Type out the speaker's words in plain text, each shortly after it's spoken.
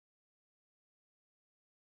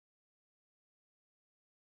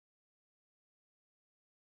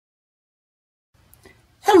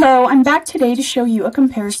Hello, I'm back today to show you a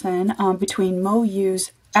comparison between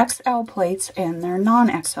MoYou's XL plates and their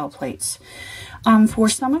non-XL plates. For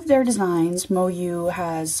some of their designs, MoYou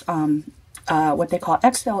has what they call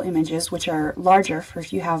XL images, which are larger for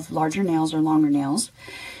if you have larger nails or longer nails.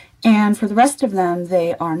 And for the rest of them,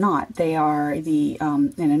 they are not. They are in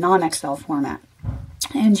a non-XL format.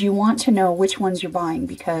 And you want to know which ones you're buying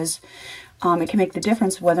because it can make the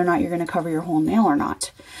difference of whether or not you're going to cover your whole nail or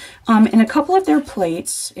not. In a couple of their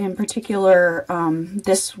plates, in particular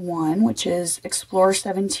this one, which is Explorer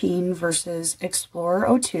 17 versus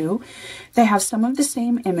Explorer 02, they have some of the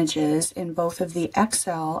same images in both of the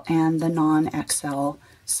XL and the non-XL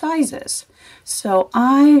sizes. So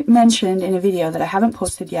I mentioned in a video that I haven't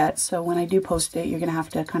posted yet, so when I do post it, you're going to have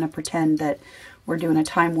to kind of pretend that we're doing a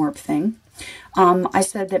time warp thing. I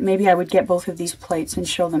said that maybe I would get both of these plates and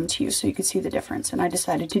show them to you so you could see the difference, and I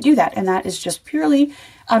decided to do that, and that is just purely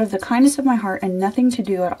out of the kindness of my heart and nothing to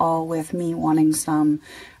do at all with me wanting some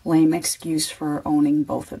lame excuse for owning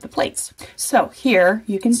both of the plates. So here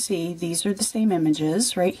you can see these are the same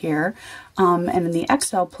images right here, and in the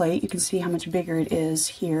XL plate you can see how much bigger it is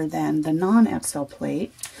here than the non-XL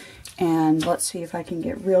plate. And let's see if I can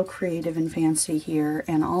get real creative and fancy here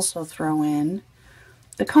and also throw in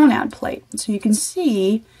the Konad plate. So you can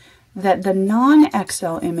see that the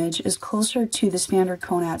non-XL image is closer to the standard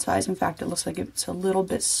Konad size. In fact, it looks like it's a little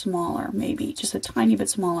bit smaller, maybe just a tiny bit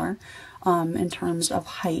smaller in terms of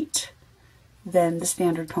height than the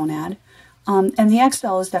standard Konad. And the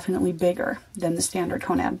XL is definitely bigger than the standard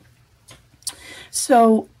Konad.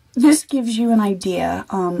 So this gives you an idea.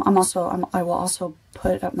 I will also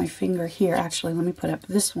put up my finger here. Actually, let me put up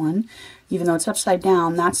this one. Even though it's upside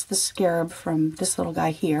down, that's the scarab from this little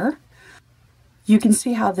guy here. You can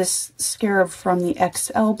see how this scarab from the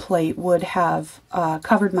XL plate would have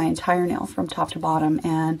covered my entire nail from top to bottom,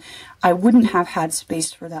 and I wouldn't have had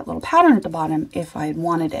space for that little pattern at the bottom if I had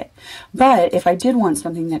wanted it. But if I did want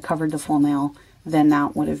something that covered the full nail, then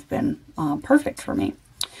that would have been perfect for me.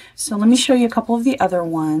 So let me show you a couple of the other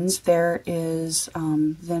ones. There is the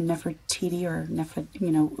Nefertiti or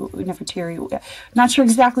Nefertiri. Not sure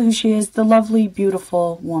exactly who she is. The lovely,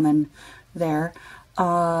 beautiful woman there.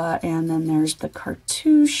 And then there's the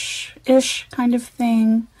cartouche-ish kind of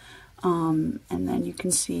thing. And then you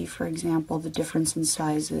can see, for example, the difference in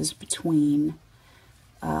sizes between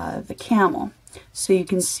the camel. So you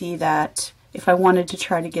can see that if I wanted to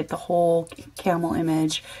try to get the whole camel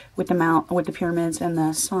image with the pyramids and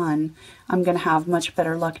the sun, I'm going to have much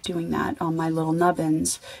better luck doing that on my little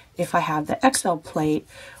nubbins if I have the XL plate,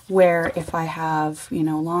 where if I have,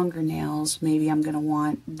 longer nails, maybe I'm going to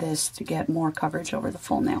want this to get more coverage over the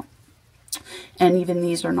full nail. And even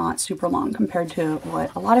these are not super long compared to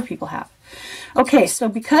what a lot of people have. Okay, so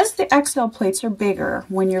because the XL plates are bigger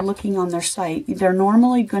when you're looking on their site, they're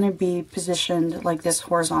normally going to be positioned like this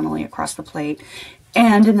horizontally across the plate.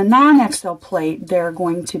 And in the non-XL plate, they're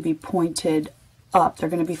going to be pointed up. They're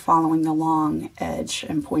going to be following the long edge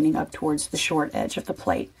and pointing up towards the short edge of the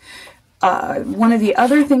plate. One of the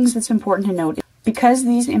other things that's important to note, because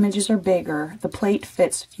these images are bigger, the plate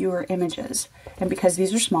fits fewer images. And because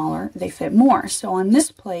these are smaller, they fit more. So on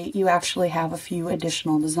this plate, you actually have a few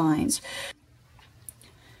additional designs.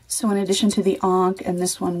 So in addition to the Ankh and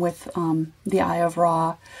this one with the Eye of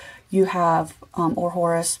Ra, you have, or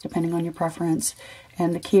Horus, depending on your preference,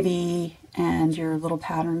 and the kitty and your little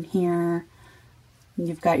pattern here. And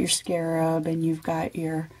you've got your scarab and you've got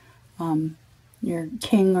your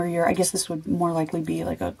king, or I guess this would more likely be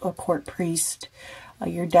like a court priest,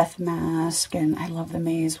 your death mask, and I love the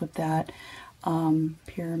maze with that.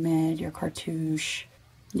 Pyramid, your cartouche,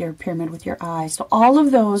 your pyramid with your eye. So all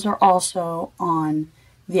of those are also on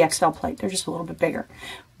the XL plate. They're just a little bit bigger.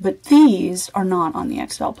 But these are not on the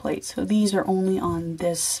XL plate. So these are only on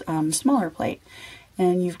this smaller plate.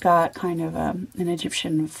 And you've got kind of an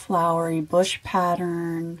Egyptian flowery bush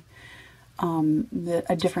pattern,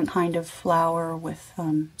 a different kind of flower with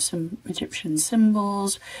some Egyptian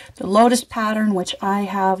symbols, the lotus pattern, which I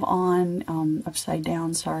have on upside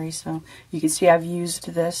down, sorry, so you can see I've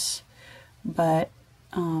used this, but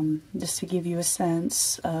just to give you a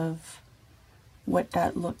sense of what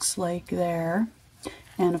that looks like there.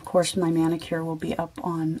 And of course my manicure will be up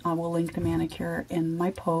on, I will link the manicure in my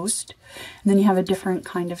post. And then you have a different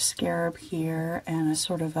kind of scarab here and a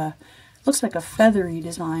sort of a, looks like a feathery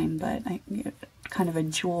design, but kind of a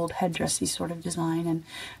jeweled headdressy sort of design. And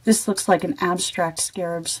this looks like an abstract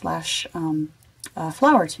scarab slash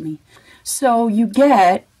flower to me. So you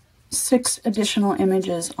get 6 additional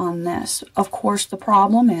images on this. Of course, the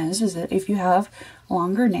problem is that if you have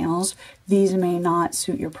longer nails, these may not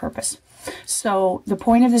suit your purpose. So the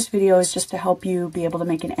point of this video is just to help you be able to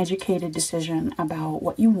make an educated decision about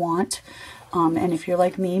what you want. And if you're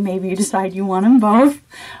like me, maybe you decide you want them both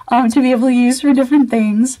to be able to use for different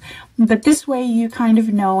things. But this way you kind of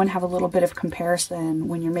know and have a little bit of comparison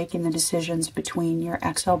when you're making the decisions between your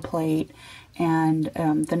XL plate and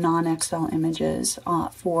the non-XL images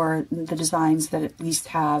for the designs that at least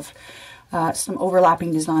have some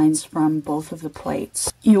overlapping designs from both of the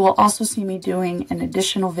plates. You will also see me doing an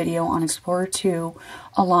additional video on Explorer 2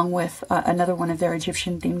 along with another one of their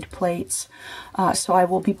Egyptian themed plates. So I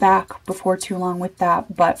will be back before too long with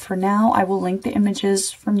that, but for now I will link the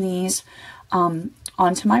images from these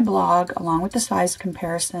onto my blog along with the size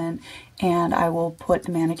comparison, and I will put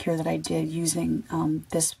the manicure that I did using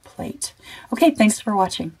this plate. Okay, thanks for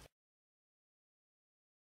watching.